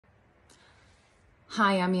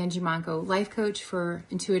Hi, I'm Angie Monco, life coach for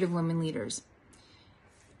intuitive women leaders.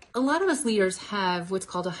 A lot of us leaders have what's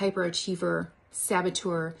called a hyperachiever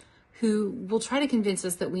saboteur who will try to convince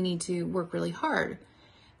us that we need to work really hard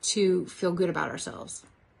to feel good about ourselves,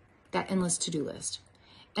 that endless to-do list.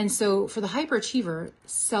 And so for the hyperachiever,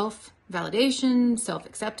 self-validation,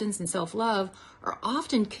 self-acceptance, and self-love are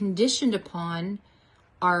often conditioned upon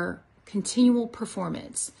our continual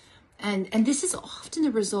performance. And this is often the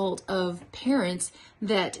result of parents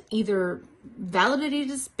that either validated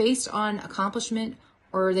us based on accomplishment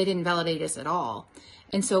or they didn't validate us at all.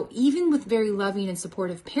 And so even with very loving and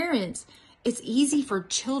supportive parents, it's easy for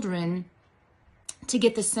children to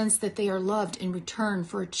get the sense that they are loved in return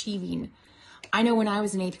for achieving. I know when I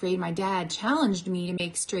was in 8th grade, my dad challenged me to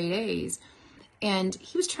make straight A's, and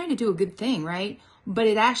he was trying to do a good thing, right? But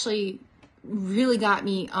it actually really got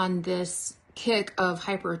me on this kick of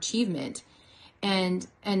hyperachievement. And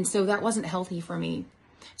so that wasn't healthy for me.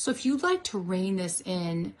 So if you'd like to rein this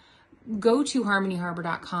in, go to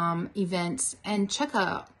harmonyharbor.com events and check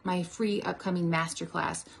out my free upcoming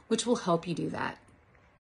masterclass, which will help you do that.